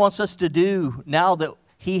Christ wants us to do now that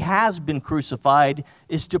He has been crucified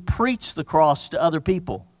is to preach the cross to other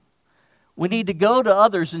people. We need to go to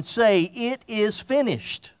others and say, it is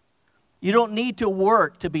finished. You don't need to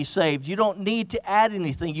work to be saved. You don't need to add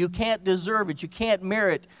anything. You can't deserve it. You can't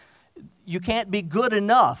merit. You can't be good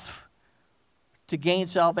enough to gain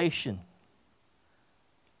salvation.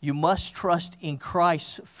 You must trust in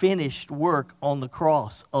Christ's finished work on the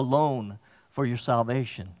cross alone for your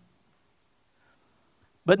salvation.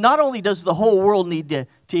 But not only does the whole world need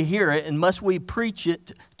to hear it, and must we preach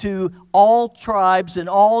it to all tribes and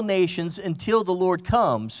all nations until the Lord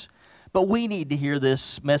comes, but we need to hear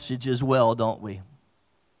this message as well, don't we?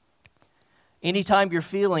 Anytime you're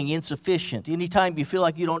feeling insufficient, anytime you feel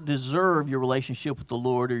like you don't deserve your relationship with the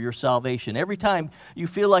Lord or your salvation, every time you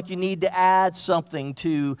feel like you need to add something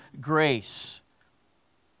to grace,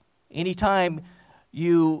 anytime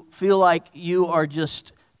you feel like you are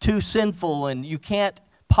just too sinful and you can't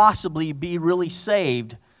possibly be really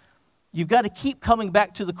saved, you've got to keep coming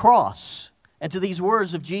back to the cross and to these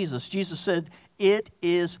words of Jesus. Jesus said, it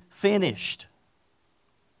is finished.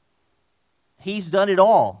 He's done it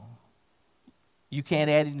all. You can't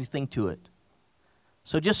add anything to it.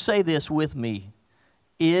 So just say this with me.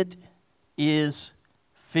 It is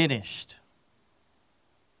finished.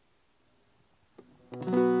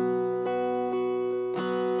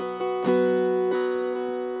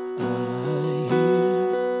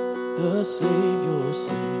 The Savior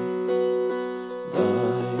sing,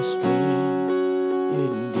 thy strength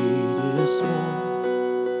indeed is small.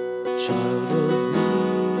 Child of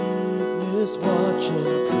weakness, watch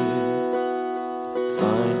and pray.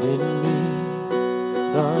 Find in me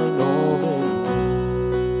thine all and all.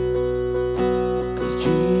 'Cause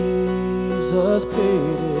Jesus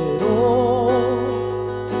paid it all,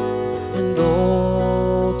 and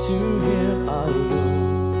all to Him I owe.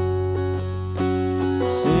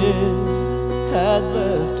 Sin had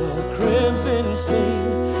left a crimson stain,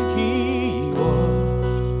 He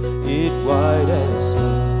washed it white as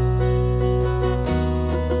snow.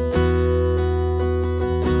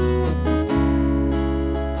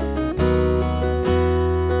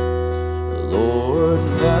 Lord,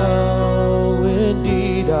 now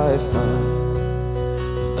indeed I find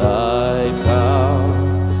thy power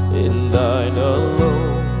in thine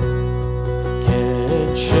alone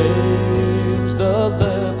can change the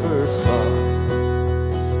leopard's spots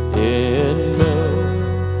and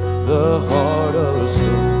melt the heart of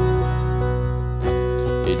stone.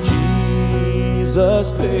 Yet Jesus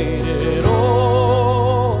paid it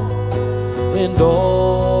all, and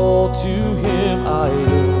all to Him I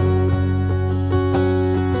owe.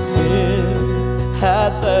 Sin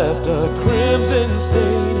had left a crimson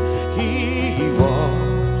stain, He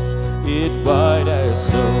washed it white as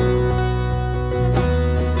snow.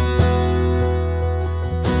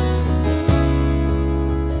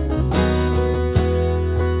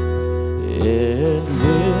 And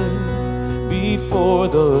when before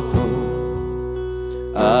the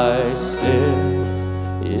throne I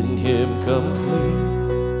stand in Him complete,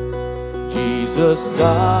 Jesus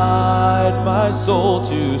died my soul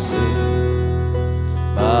to save.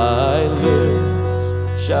 My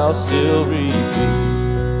lips shall still repeat,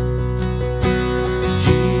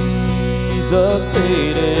 Jesus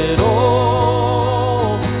paid it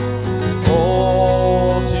all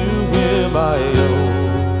to Him I owe.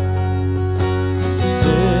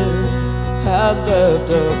 Sin had left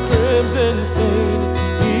a crimson stain,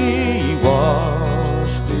 He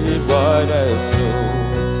washed it white as snow.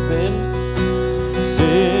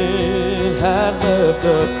 Sin had left a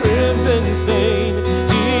crimson stain,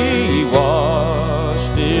 He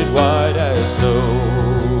washed it white as snow.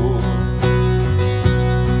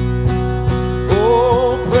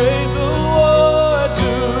 Oh, praise the Lord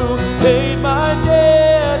who paid my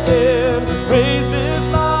debt and raised this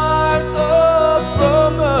life up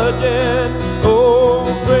from the dead. Oh,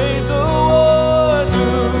 praise the Lord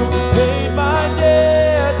who paid my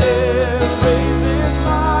debt and raised this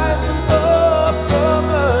life up from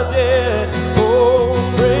the dead. Oh,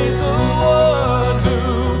 praise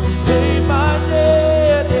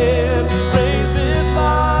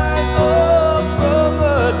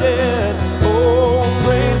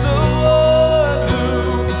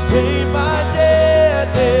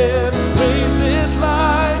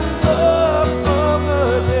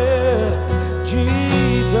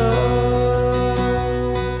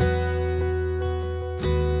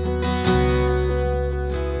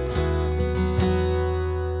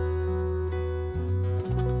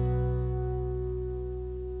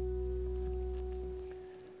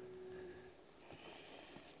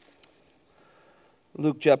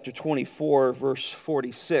Luke chapter 24, verse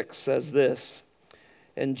 46 says this,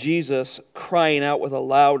 "And Jesus, crying out with a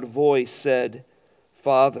loud voice, said,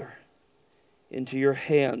 'Father, into your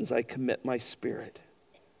hands I commit my spirit.'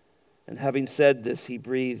 And having said this, he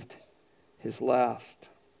breathed his last."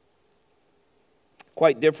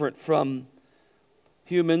 Quite different from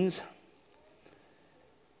humans.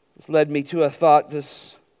 This led me to a thought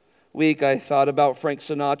this week. I thought about Frank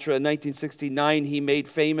Sinatra. In 1969, he made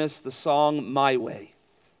famous the song "My Way."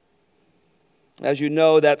 As you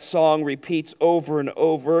know, that song repeats over and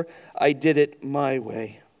over, "I did it my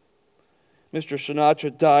way." Mr.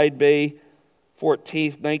 Sinatra died May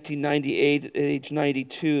 14th, 1998, at age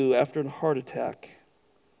 92, after a heart attack.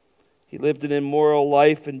 He lived an immoral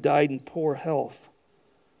life and died in poor health.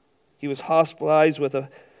 He was hospitalized with a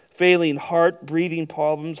failing heart, breathing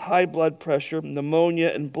problems, high blood pressure, pneumonia,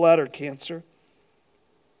 and bladder cancer.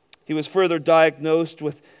 He was further diagnosed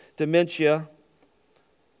with dementia,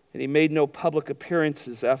 and he made no public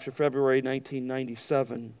appearances after February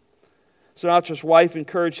 1997. Sinatra's wife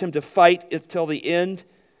encouraged him to fight it till the end,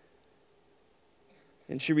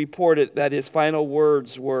 and she reported that his final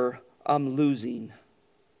words were, "I'm losing."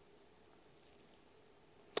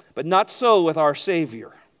 But not so with our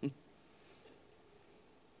Savior.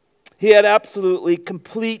 He had absolutely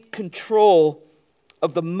complete control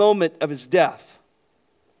of the moment of his death.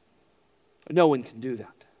 No one can do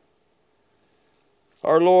that.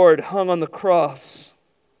 Our Lord hung on the cross,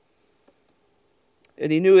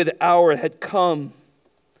 and he knew the hour had come.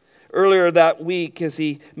 Earlier that week, as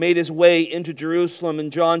he made his way into Jerusalem, in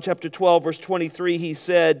John chapter 12, verse 23, he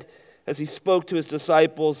said, as he spoke to his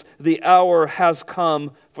disciples, "The hour has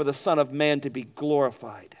come for the Son of Man to be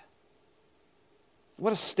glorified."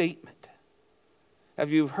 What a statement. Have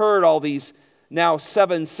you heard all these now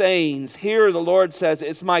 7 sayings? Here the Lord says,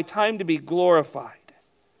 "It's my time to be glorified."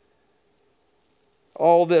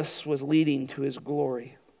 All this was leading to his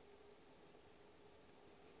glory.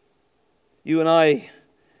 You and I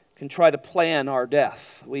can try to plan our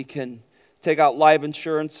death. We can take out life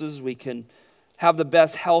insurances. We can have the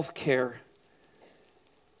best health care.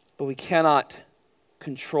 But we cannot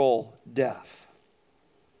control death.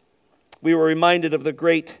 We were reminded of the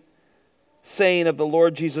great saying of the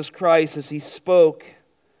Lord Jesus Christ as he spoke,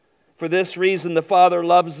 "For this reason the Father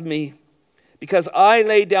loves me, because I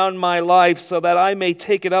lay down my life so that I may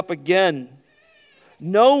take it up again.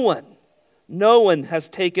 No one has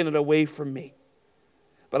taken it away from me,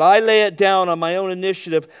 but I lay it down on my own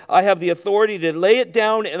initiative. I have the authority to lay it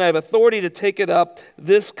down, and I have authority to take it up.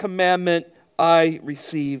 This commandment I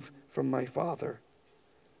receive from my Father."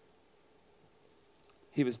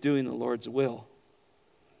 He was doing the Lord's will.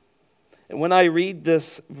 And when I read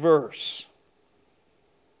this verse,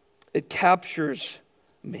 it captures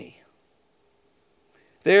me.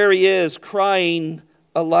 There he is, crying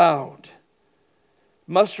aloud,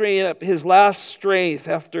 mustering up his last strength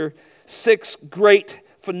after 6 great,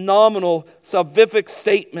 phenomenal, salvific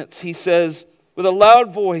statements. He says with a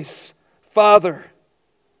loud voice, "Father,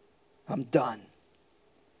 I'm done.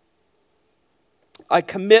 I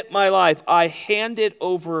commit my life. I hand it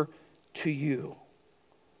over to you."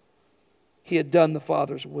 He had done the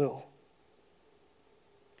Father's will.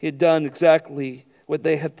 He had done exactly what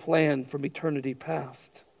they had planned from eternity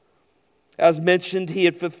past. As mentioned, he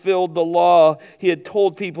had fulfilled the law. He had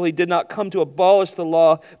told people he did not come to abolish the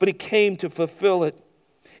law, but he came to fulfill it.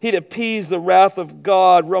 He'd appeased the wrath of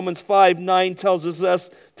God. Romans 5:9 tells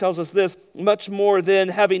us this, "Much more then,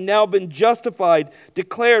 having now been justified,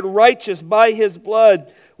 declared righteous by his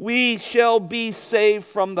blood, we shall be saved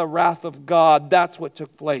from the wrath of God." That's what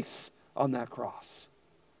took place on that cross.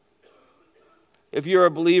 If you're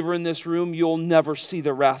a believer in this room, you'll never see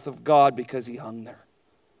the wrath of God because he hung there.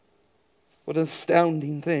 What an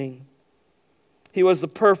astounding thing. He was the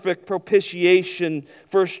perfect propitiation,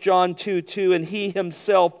 1 John 2:2, and he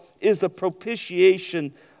himself is the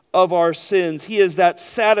propitiation of our sins. He is that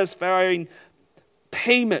satisfying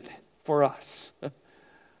payment for us.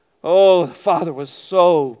 Oh, the Father was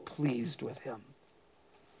so pleased with him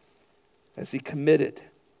as he committed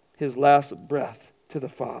his last breath to the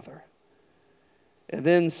Father. And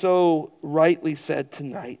then so rightly said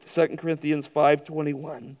tonight, 2 Corinthians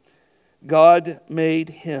 5:21, God made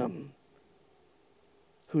him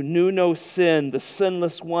who knew no sin, the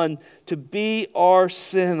sinless one, to be our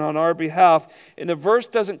sin on our behalf. And the verse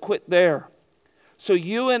doesn't quit there. So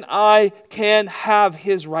you and I can have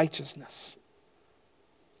his righteousness.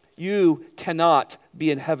 You cannot be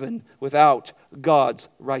in heaven without God's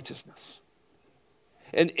righteousness.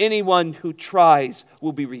 And anyone who tries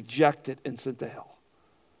will be rejected and sent to hell.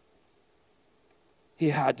 He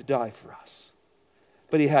had to die for us.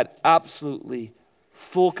 But he had absolutely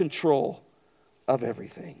full control of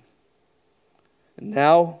everything. And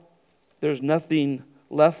now there's nothing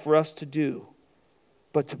left for us to do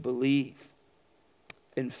but to believe.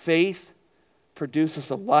 And faith produces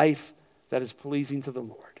a life that is pleasing to the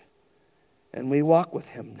Lord. And we walk with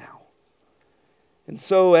him now. And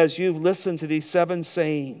so as you've listened to these 7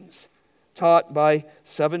 sayings taught by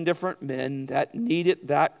 7 different men that needed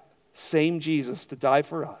that same Jesus to die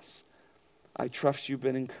for us, I trust you've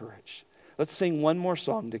been encouraged. Let's sing one more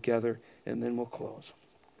song together and then we'll close.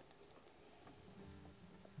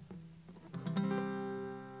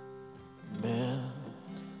 Man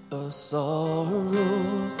of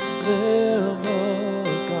sorrows, there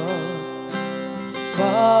was God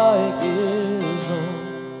by his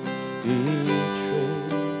own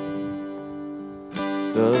betrayed.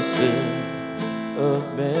 The sin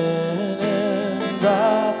of man and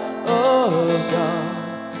wrath of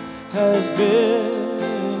God has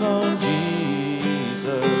been on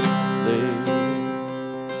Jesus laid.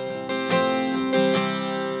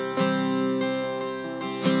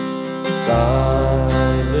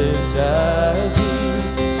 Silent as he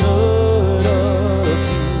stood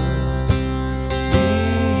accused, he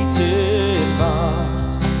did not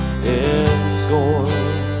in scorn,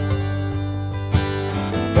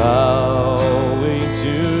 bowing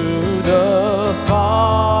to the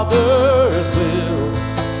Father's will,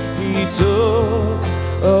 he took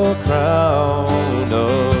a crown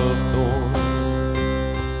of thorns.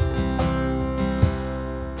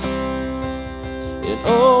 And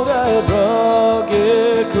oh, that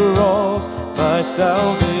rugged cross, my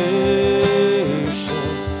salvation,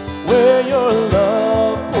 where your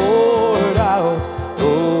love poured out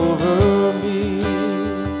over me.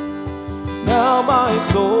 Now my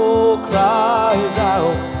soul cries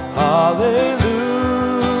out, hallelujah,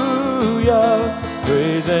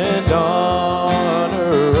 praise and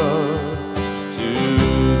honor unto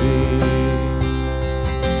thee.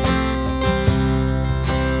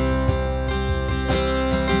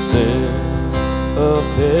 Sin of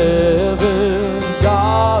heaven,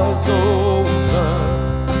 God's own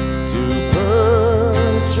Son, to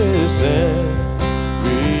purchase and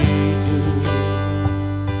redeem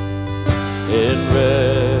and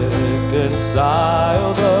reconcile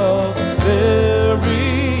the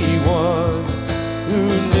very one who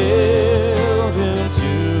nailed him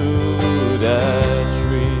to that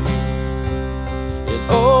tree. And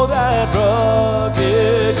oh, that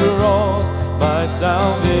rugged cross, my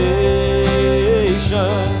salvation,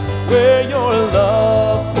 where your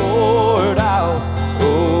love poured out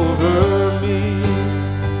over me.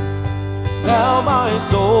 Now my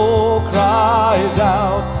soul cries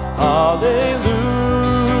out, hallelujah,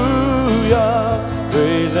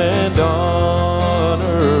 praise and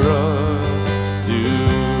honor unto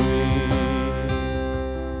thee.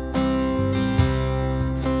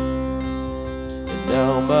 And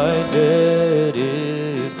now my debt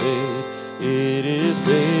is paid, it is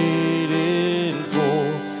paid in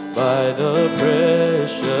full by the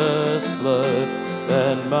precious blood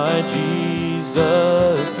that my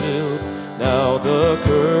Jesus spilled. Now the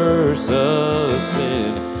curse of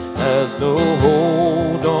sin has no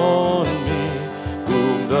hold on me,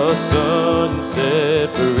 whom the Son set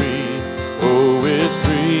free, oh, is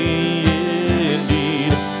free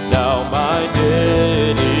indeed. Now my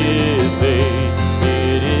debt is paid,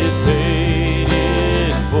 it is paid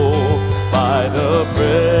in full by the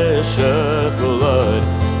precious blood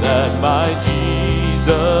that my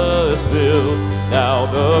Jesus spilled. Now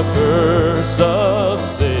the curse of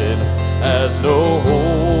sin has no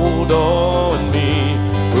hold on me,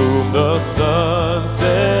 whom the Son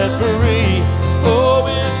set free, oh,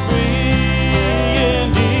 is free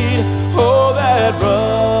indeed. Oh, that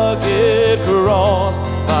rugged cross,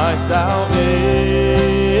 my salvation,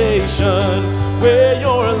 where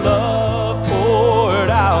your love poured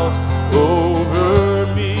out over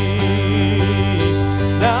me.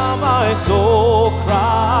 Now my soul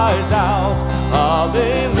cries out,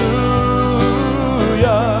 hallelujah,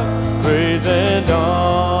 praise and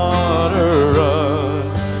honor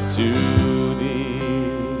unto thee.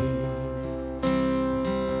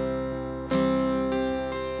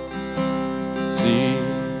 See,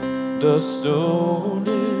 the stone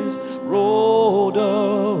is rolled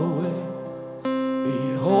away,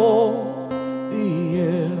 behold the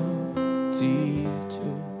empty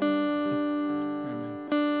tomb.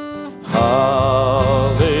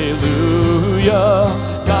 Hallelujah,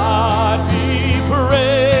 God be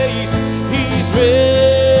praised, he's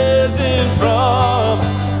risen from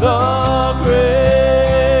the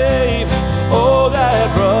grave. Oh, that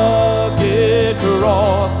rugged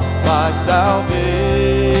cross, my salvation,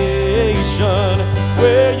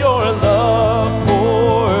 where your love poured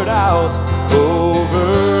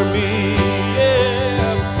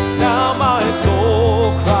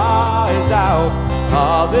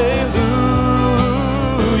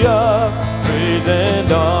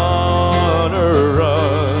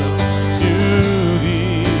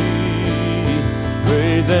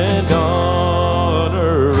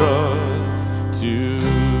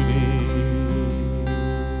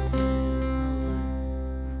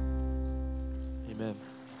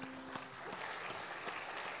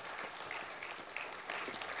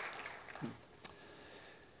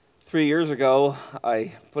 3 years ago,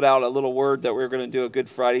 I put out a little word that we were going to do a Good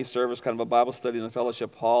Friday service, kind of a Bible study in the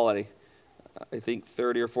fellowship hall. I think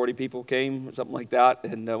 30 or 40 people came, or something like that,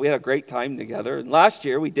 and we had a great time together. And last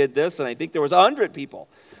year we did this, and I think there was 100 people.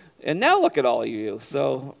 And now look at all of you.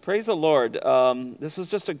 So praise the Lord. This is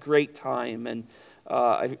just a great time, and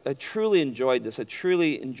I truly enjoyed this. I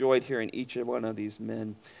truly enjoyed hearing each one of these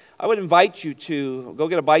men. I would invite you to go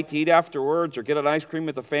get a bite to eat afterwards, or get an ice cream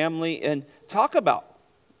with the family and talk about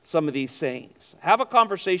some of these sayings. Have a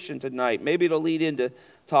conversation tonight. Maybe it'll lead into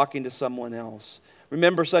talking to someone else.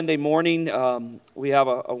 Remember, Sunday morning, we have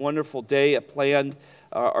a wonderful day planned.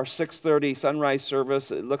 Our 6:30 sunrise service.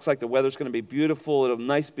 It looks like the weather's going to be beautiful. It'll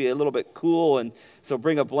be a little bit cool, and so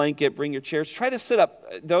bring a blanket, bring your chairs. Try to sit up,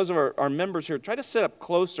 those of our members here, try to sit up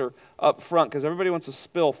closer up front, because everybody wants to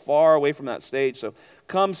spill far away from that stage. So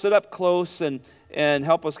come sit up close and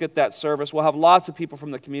help us get that service. We'll have lots of people from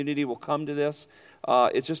the community will come to this.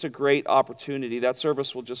 It's just a great opportunity. That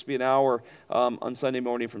service will just be an hour on Sunday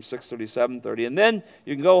morning from 6:30 to 7:30. And then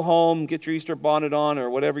you can go home, get your Easter bonnet on or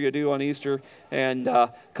whatever you do on Easter, and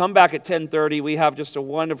come back at 10:30. We have just a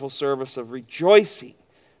wonderful service of rejoicing.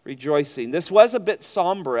 This was a bit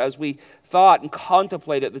somber as we thought and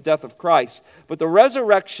contemplated the death of Christ. But the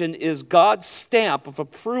resurrection is God's stamp of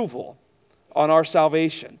approval on our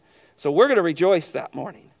salvation. So we're going to rejoice that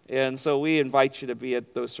morning. And so we invite you to be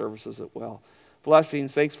at those services as well.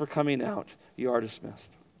 Blessings. Thanks for coming out. You are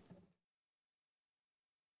dismissed.